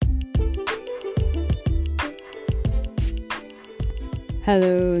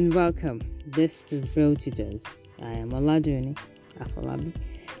Hello and welcome. This is Bro Tutors. I am Oladuni Afolabi.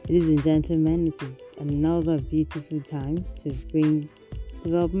 Ladies and gentlemen, it is another beautiful time to bring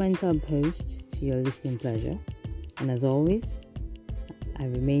developmental posts to your listening pleasure. And as always, I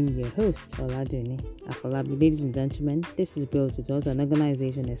remain your host, Oladuni Afolabi. Ladies and gentlemen, this is Bro Tutors, an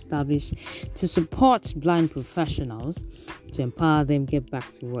organization established to support blind professionals to empower them get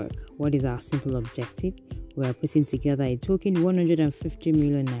back to work. What is our simple objective? We are putting together a token 150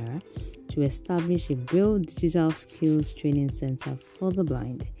 million naira to establish a Braille Digital Skills Training Center for the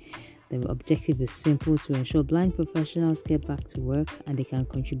blind. The objective is simple: to ensure blind professionals get back to work and they can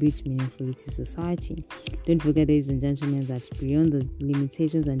contribute meaningfully to society. Don't forget, ladies and gentlemen, that beyond the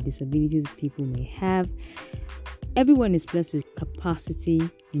limitations and disabilities people may have, everyone is blessed with capacity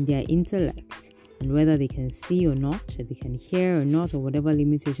in their intellect. And whether they can see or not, or they can hear or not, or whatever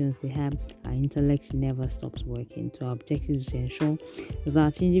limitations they have, our intellect never stops working. So our objective is to ensure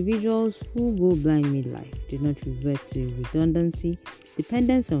that individuals who go blind midlife do not revert to redundancy,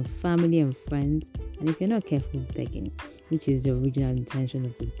 dependence on family and friends, and if you're not careful, begging, which is the original intention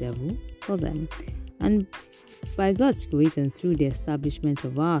of the devil for them. And by God's grace and through the establishment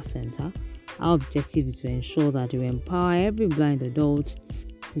of our center, our objective is to ensure that we empower every blind adult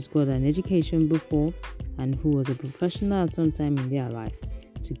who's got an education before and who was a professional at some time in their life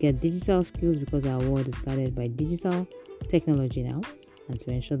to get digital skills, because our world is guided by digital technology now, and to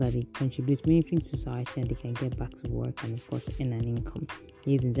ensure that they contribute meaningfully to society and they can get back to work and of course earn an income.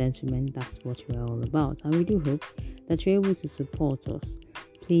 Ladies and gentlemen, that's what we're all about, and we do hope that you're able to support us.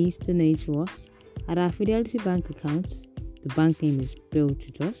 Please donate to us at our Fidelity Bank account. The bank name is Braille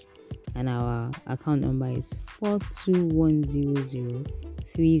Tutors and our account number is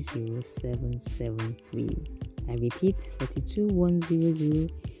 42100307773. I repeat,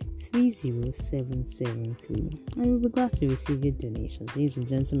 42100307773. And we'll be glad to receive your donations. Ladies and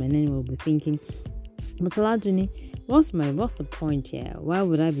gentlemen, anyone will be thinking, but Oladuni, what's the point here? Why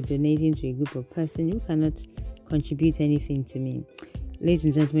would I be donating to a group of persons who cannot contribute anything to me? Ladies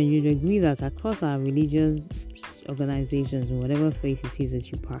and gentlemen, you'd agree that across our religious organizations and whatever faith it is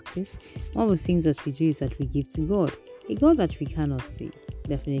that you practice, one of the things that we do is that we give to God, a God that we cannot see,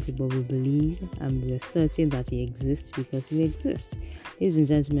 definitely, but we believe and we're certain that He exists because we exist. Ladies and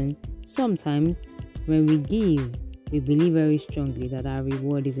gentlemen, sometimes when we give, we believe very strongly that our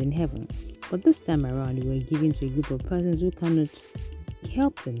reward is in heaven. But this time around, we're giving to a group of persons who cannot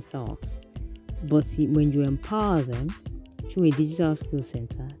help themselves. But when you empower them through a digital skill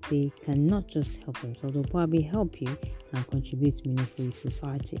center, they cannot just help themselves, they'll probably help you and contribute meaningfully to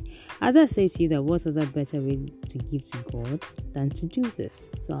society. As I say to you, that what other better way to give to God than to do this?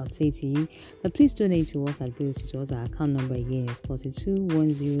 So I'll say to you that please donate to us at Braille Tutors. Our account number again is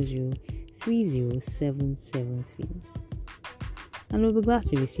 42100307773. And we'll be glad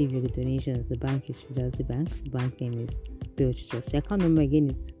to receive your donations. The bank is Fidelity Bank. The bank name is Braille Tutors. The account number again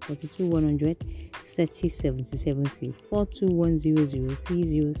is 42100307773.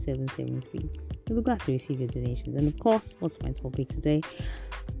 42100307773. We'll be glad to receive your donations. And of course, what's my topic today?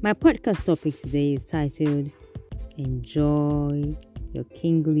 My podcast topic today is titled Enjoy Your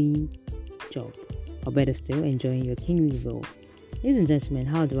Kingly Job. Or better still, enjoying your kingly role. Ladies and gentlemen,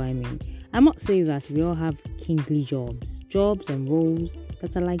 how do I mean? I must say that we all have kingly jobs and roles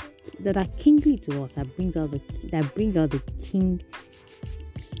that are kingly to us, that bring out the king,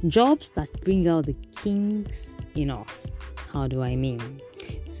 jobs that bring out the kings in us. How do I mean?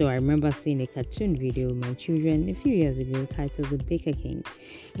 So I remember seeing a cartoon video with my children a few years ago titled The Baker King.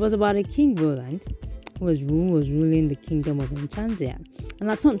 It was about a King Roland who was ruling the kingdom of Enchantia. And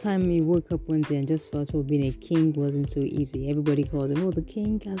at some time, he woke up one day and just felt being a king wasn't so easy. Everybody called him, the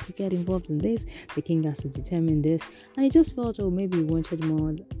king has to get involved in this, the king has to determine this. And he just felt, maybe he wanted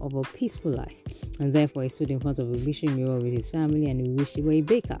more of a peaceful life. And therefore, he stood in front of a wishing mirror with his family and he wished he were a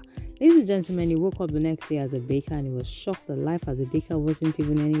baker. Ladies and gentlemen, he woke up the next day as a baker and he was shocked that life as a baker wasn't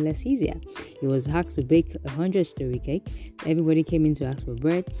even any less easier. He was asked to bake 100-story cake. Everybody came in to ask for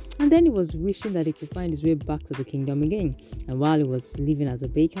bread. And then he was wishing that he could find his way back to the kingdom again. And while he was living as a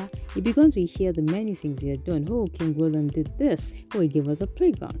baker, he began to hear the many things he had done. King Roland did this. He gave us a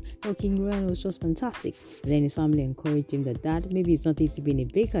playground. King Roland was just fantastic. And then his family encouraged him that, Dad, maybe it's not easy being a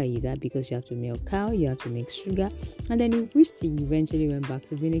baker either, because you have to milk cow, you have to make sugar. And then he wished he eventually went back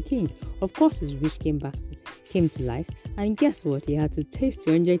to being a king. Of course, his wish came to life. And guess what? He had to taste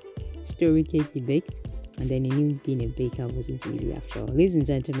the 100-story cake he baked. And then he knew being a baker wasn't easy after all. Ladies and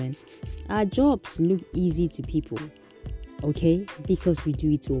gentlemen, our jobs look easy to people, okay? Because we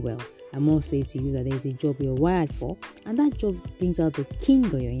do it so well. I must say to you that there is a job you're wired for, and that job brings out the king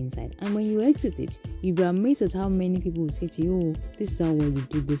on your inside. And when you exit it, you'll be amazed at how many people will say to you, oh, this is how well you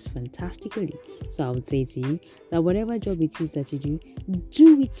do this fantastically. So I would say to you that whatever job it is that you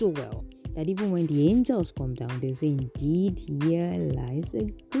do it so well that even when the angels come down, they'll say, indeed, here lies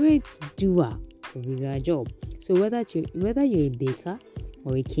a great doer of his job. So whether you're a baker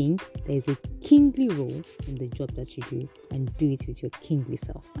or a king, there is a kingly role in the job that you do, and do it with your kingly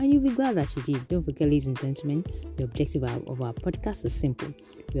self. And you'll be glad that you did. Don't forget, ladies and gentlemen, the objective of our podcast is simple.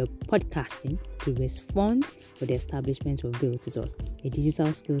 We are podcasting to raise funds for the establishment of Build Tutors, a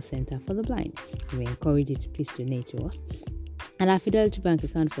digital skills center for the blind. We encourage you to please donate to us. And our Fidelity Bank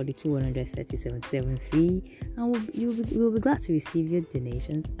account 42,137.73, and we'll be glad to receive your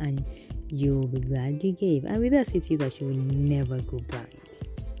donations, and you'll be glad you gave. And with us, it's you that you will never go blind.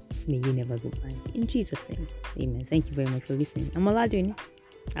 May you never go blind. In Jesus' name, amen. Thank you very much for listening. I'm Oladuni.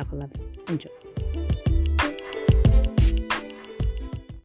 Enjoy.